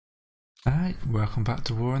Alright, welcome back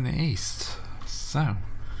to War in the East. So,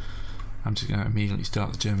 I'm just going to immediately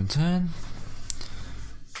start the German turn.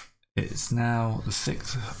 It's now the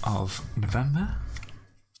 6th of November.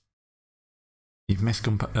 You've missed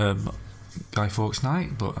Guy Fawkes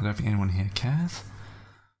night, but I don't think anyone here cares.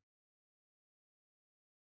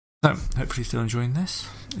 So, hopefully you're still enjoying this.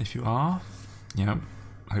 If you are,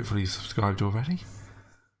 hopefully you've subscribed already.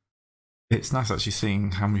 It's nice actually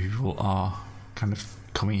seeing how many people are kind of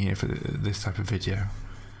coming here for this type of video.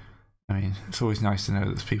 I mean, it's always nice to know that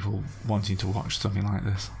there's people wanting to watch something like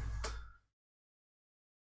this.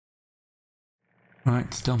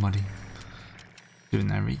 Right, still muddy. Doing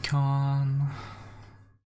their recon.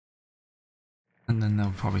 And then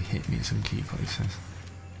they'll probably hit me at some key places.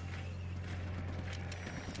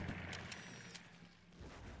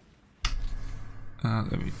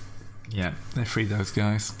 Yeah, they freed those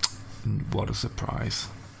guys. What a surprise.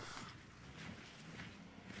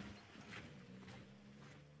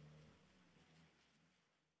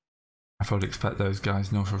 I would expect those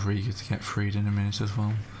guys north of Riga to get freed in a minute as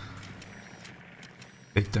well.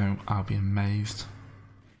 If they don't, I'll be amazed.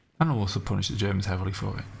 And I'll also punish the Germans heavily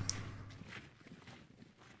for it.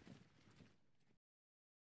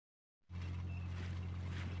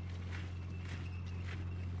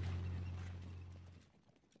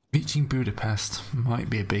 Reaching Budapest might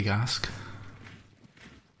be a big ask.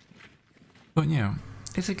 But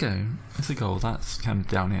it's a go. It's a goal. That's kind of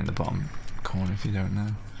down here in the bottom corner if you don't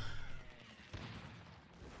know.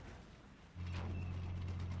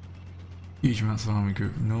 Huge amounts of army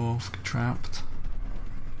group north trapped.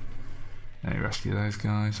 They rescue those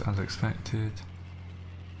guys as expected.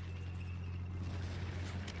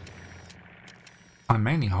 I'm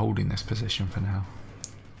mainly holding this position for now.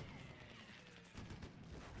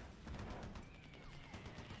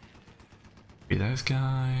 Be those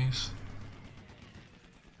guys.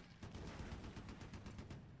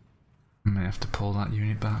 I may have to pull that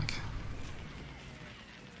unit back.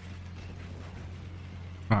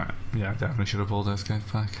 Right, yeah, I definitely should have pulled those guys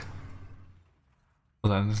back.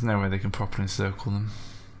 Although there's no way they can properly encircle them.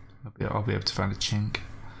 I'll be able to find a chink.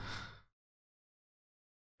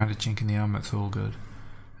 Find a chink in the armor, it's all good.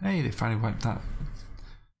 Hey, they finally wiped that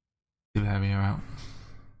area out.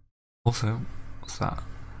 Also, what's that?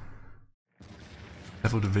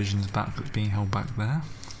 Several divisions back that's being held back there.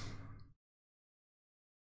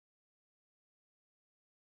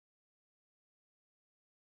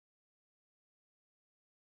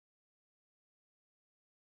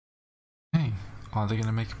 Are they going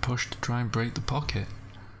to make a push to try and break the pocket?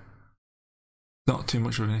 Not too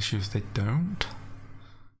much of an issue if they don't.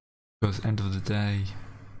 Because at the end of the day,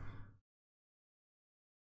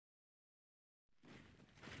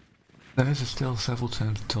 there is still several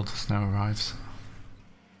turns until the snow arrives.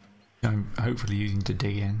 I'm hopefully using to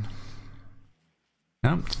dig in.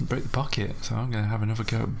 Nope, didn't break the pocket, so I'm going to have another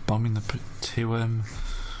go at bombing the two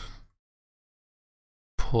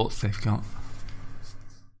ports they've got.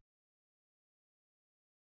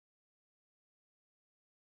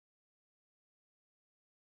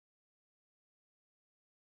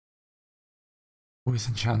 Always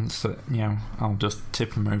a chance that, I'll just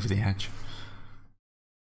tip them over the edge.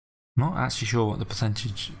 I'm not actually sure what the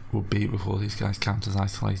percentage will be before these guys count as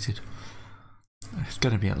isolated. It's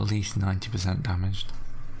going to be at least 90% damaged.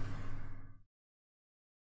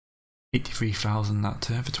 83,000 that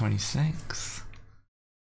turn for 26.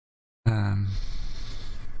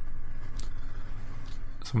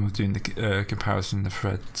 Someone's doing the comparison in the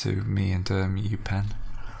thread to me and UPenn.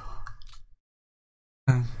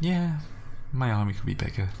 Yeah. My army could be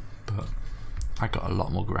bigger, but I got a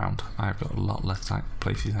lot more ground. I've got a lot less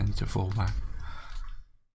places I need to fall back.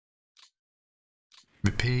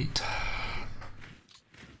 Repeat.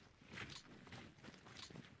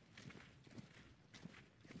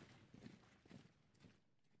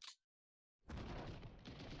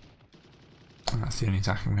 And that's the only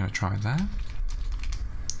attack I'm going to try there.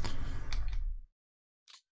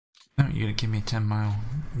 No, you're going to give me a 10-mile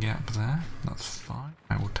gap there. That's fine.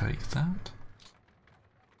 I will take that.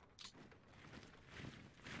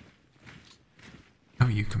 Oh,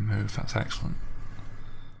 you can move. That's excellent.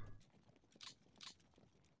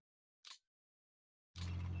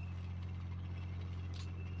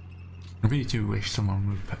 I really do wish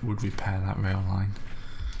someone would repair that rail line.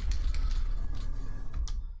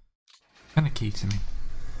 Kind of key to me.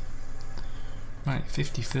 Right,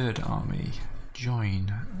 53rd Army,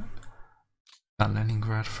 join that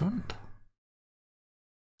Leningrad front.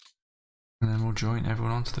 And then we'll join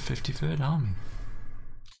everyone onto the 53rd Army.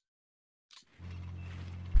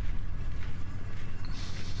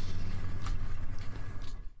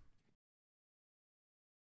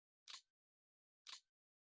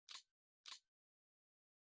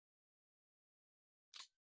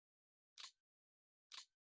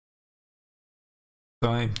 So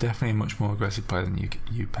I'm definitely a much more aggressive player than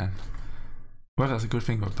you, Pen. Whether that's a good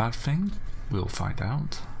thing or a bad thing, we'll find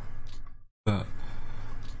out. But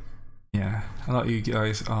yeah, a lot of you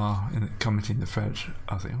guys are commenting the thread.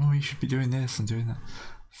 I was like, oh, you should be doing this and doing that.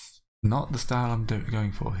 Not the style I'm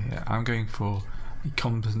going for here. I'm going for a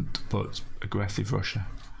competent but aggressive rusher.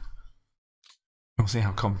 We'll see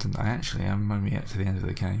how competent I actually am when we get to the end of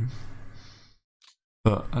the game.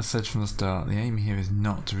 But as said from the start, the aim here is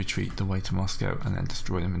not to retreat the way to Moscow and then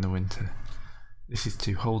destroy them in the winter. This is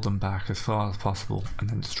to hold them back as far as possible and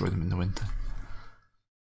then destroy them in the winter.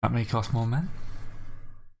 That may cost more men,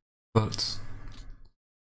 but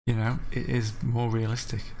you know, it is more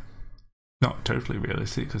realistic. Not totally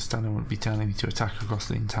realistic, because Stalin would be telling me to attack across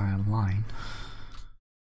the entire line.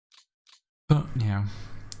 But, you know,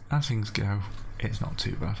 as things go, it's not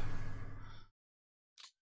too bad.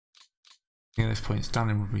 At this point,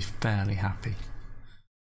 Stalin would be fairly happy.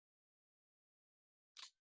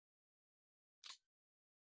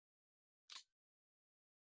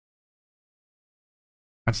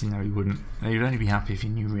 Actually, no, he wouldn't. He'd only be happy if he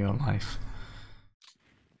knew real life.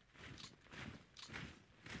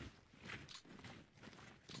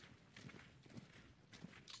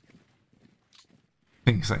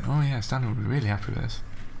 It's like, oh yeah, Stalin would be really happy with this.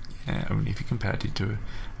 Yeah, only if you compared it to an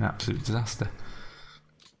absolute disaster.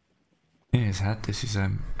 In his head, this is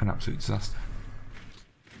an absolute disaster.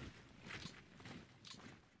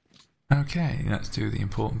 Okay, let's do the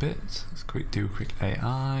important bits. Let's do a quick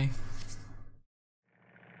AI.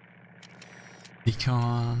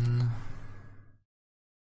 Econ.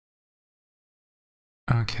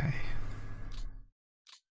 Okay.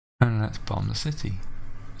 And let's bomb the city.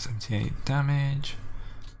 78 damage.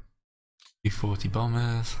 40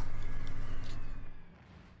 bombers.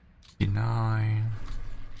 59.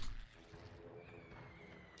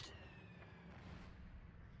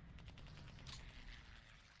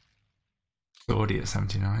 Already at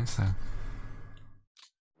 79, so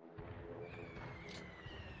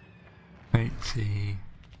 80.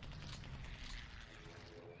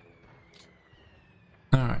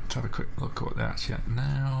 Alright, let's have a quick look at what they're actually at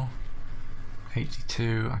now.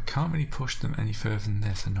 82. I can't really push them any further than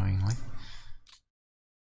this, annoyingly.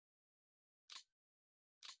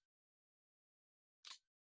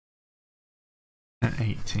 At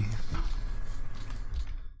 80.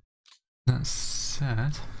 That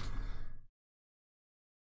said,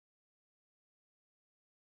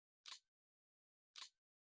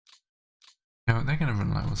 you know, they're going to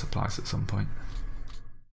run low on supplies at some point.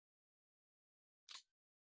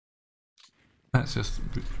 Let's just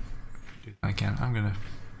do that again. I'm going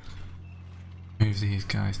to move these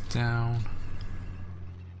guys down.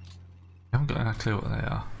 I haven't got any clue what they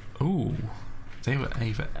are. Ooh, they were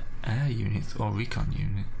either air units or recon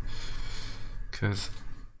unit, because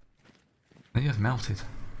they just melted. So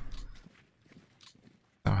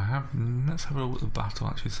let's have a look what the battle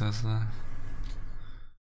actually says there.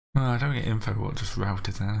 Well, I don't get info what just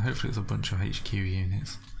routed then. Hopefully it's a bunch of HQ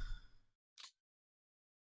units.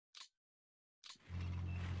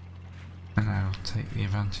 And I'll take the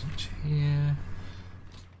advantage here.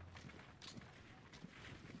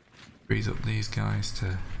 Freeze up these guys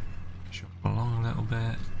to shuffle along a little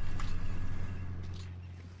bit.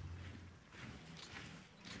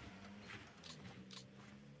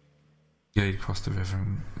 Go across the river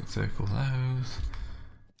and circle those.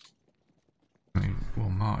 We'll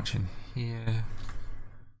march in here.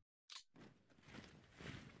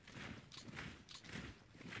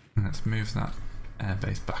 And let's move that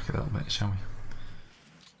airbase back a little bit, shall we?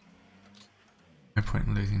 No point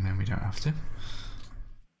in losing them, we don't have to.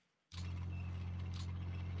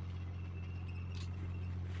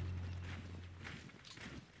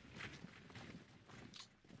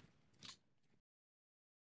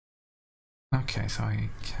 Okay, so I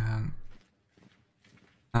can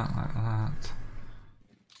that like that.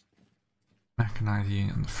 Mechanise the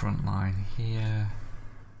unit on the front line here.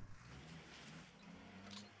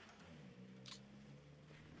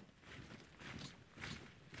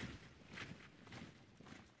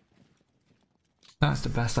 That's the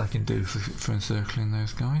best I can do for encircling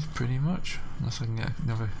those guys, pretty much. Unless I can get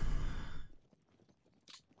another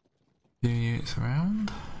few units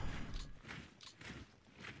around.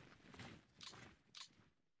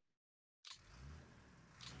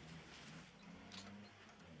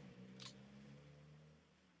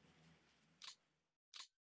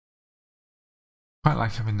 Quite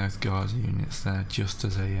like having those guard units there just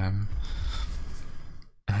as a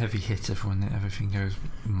heavy hitter for when everything goes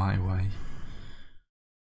my way.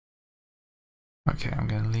 Okay, I'm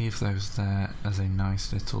going to leave those there as a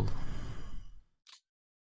nice little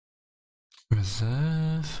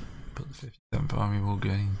reserve, but the 57th Army will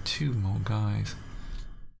gain 2 more guys.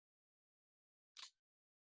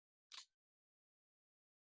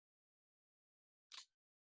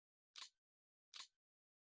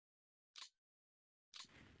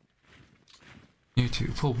 You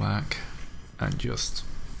two pull back and just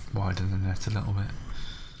widen the net a little bit.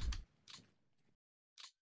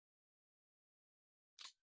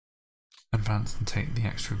 Advance and take the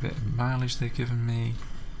extra bit of mileage they've given me.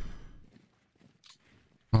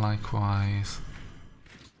 Likewise.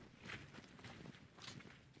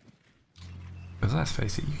 Because let's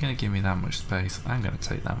face it, you're going to give me that much space, I'm going to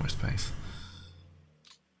take that much space.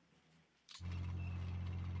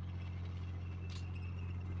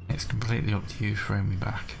 It's completely up to you to throw me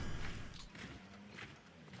back.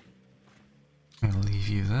 I'm going to leave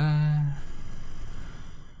you there.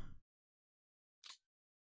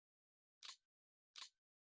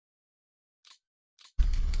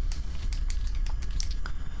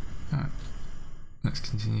 Right. Let's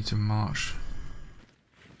continue to march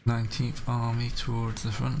 19th Army towards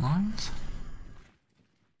the front lines.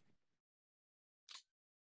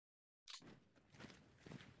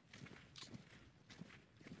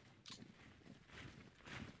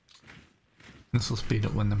 This will speed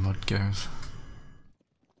up when the mud goes.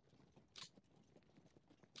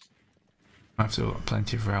 I've still got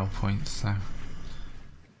plenty of rail points, so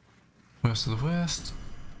worst of the worst.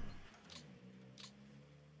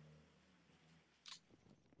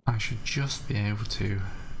 I should just be able to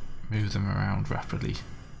move them around rapidly.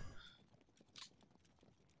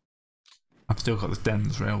 I've still got the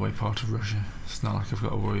dense railway part of Russia. It's not like I've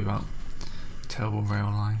got to worry about terrible rail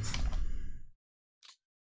lines.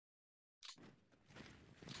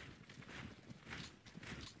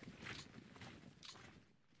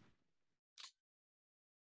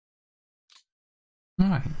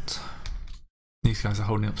 Right. These guys are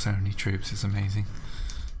holding up so many troops, it's amazing.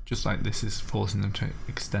 Just like this is forcing them to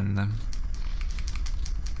extend them.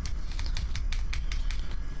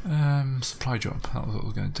 Supply drop, that was what we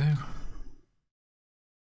were going to do.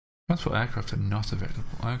 Transport aircraft are not available,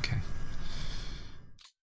 okay.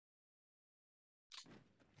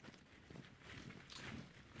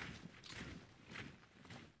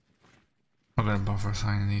 I'm not going to bother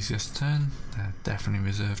assigning these this turn, they're definitely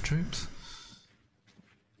reserve troops.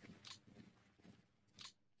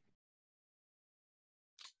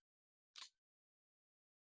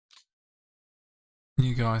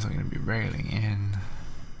 You guys are going to be railing in.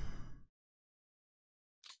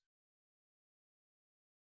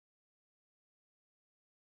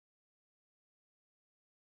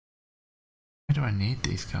 Why do I need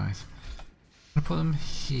these guys? I'm going to put them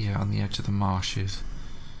here on the edge of the marshes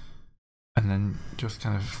and then just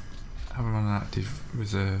kind of have them on an active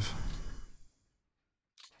reserve.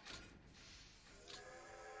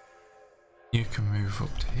 You can move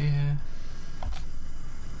up to here.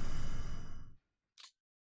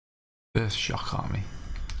 First Shock Army.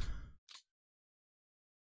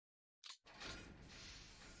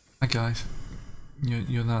 Hi guys,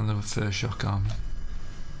 you're now the First Shock Army.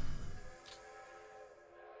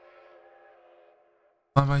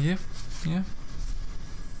 How about you? Yeah?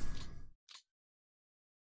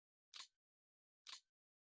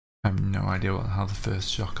 I have no idea how the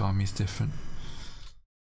First Shock Army is different.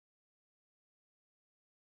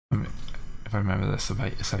 I mean, if I remember, they're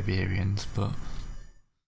Siberians, but...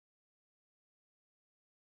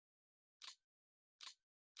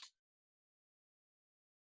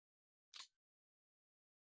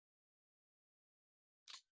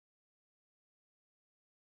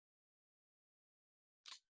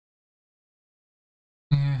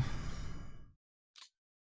 yeah.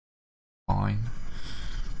 Fine.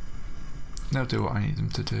 They'll do what I need them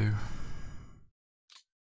to do.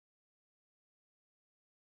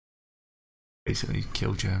 Basically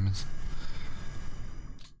kill Germans.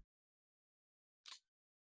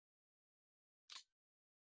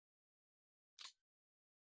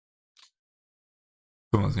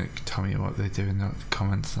 Someone's going to tell me what they do in the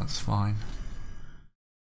comments, that's fine.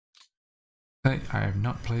 Hey, I have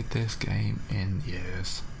not played this game in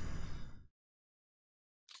years.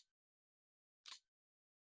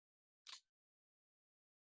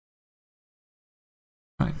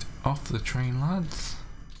 Right, off the train lads.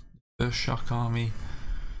 First Shock Army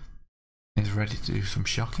is ready to do some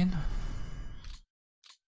shocking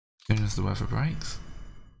as soon as the weather breaks.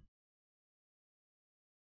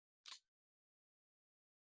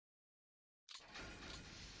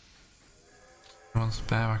 One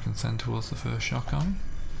spare I can send towards the First Shock Army.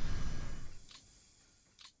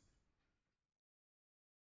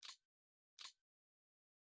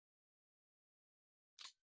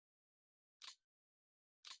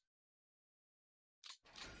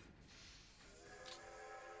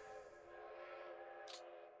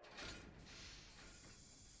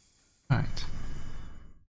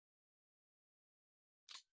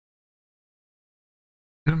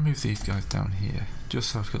 move these guys down here, just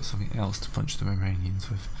so I've got something else to punch the Romanians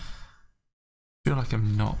with. I feel like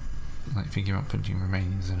I'm not thinking about punching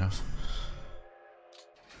Romanians enough.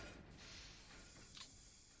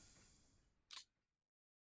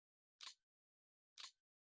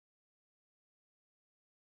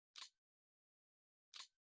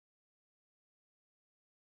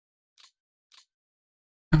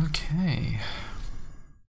 Okay.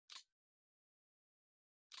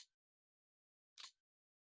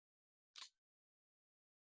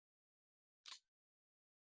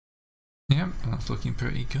 Yep, that's looking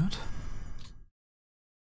pretty good.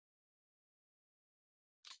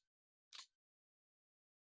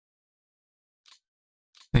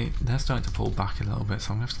 They're starting to pull back a little bit,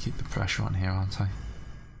 so I'm going to have to keep the pressure on here, aren't I?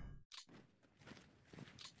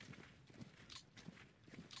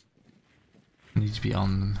 I need to be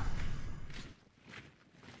on them.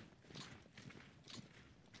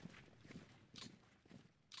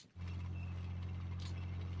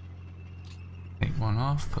 Take one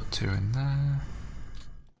off, put two in there.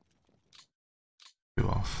 Two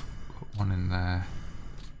off, put one in there.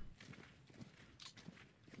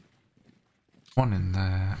 One in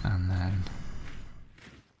there, and then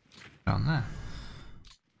down there.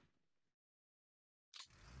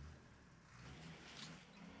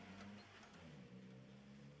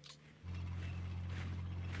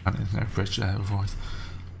 And there's no bridge there otherwise.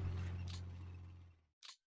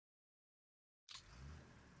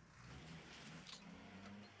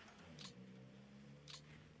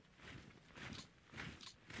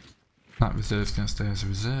 That reserve's going to stay as a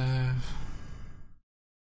reserve.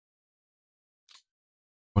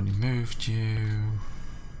 Already moved you.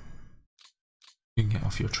 You can get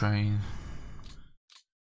off your train.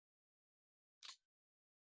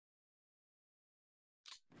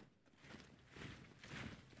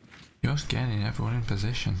 Just getting everyone in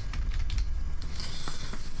position.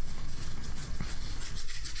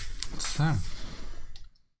 So,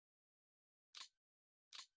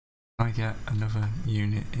 I get another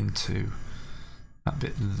unit into that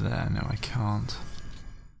bit there. No, I can't.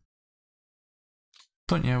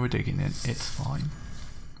 But yeah, we're digging in. It's fine.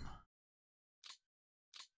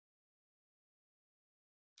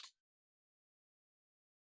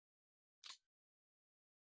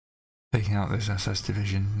 Taking out this SS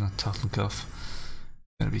division, not tough and cuff.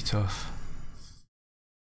 Gonna be tough.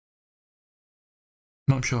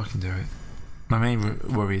 Not sure I can do it. My main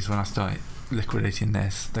worry is when I start liquidating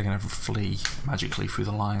this, they're gonna flee magically through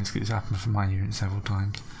the lines, because it's happened for my unit several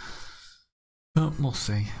times. But we'll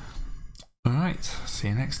see. Alright, see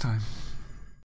you next time.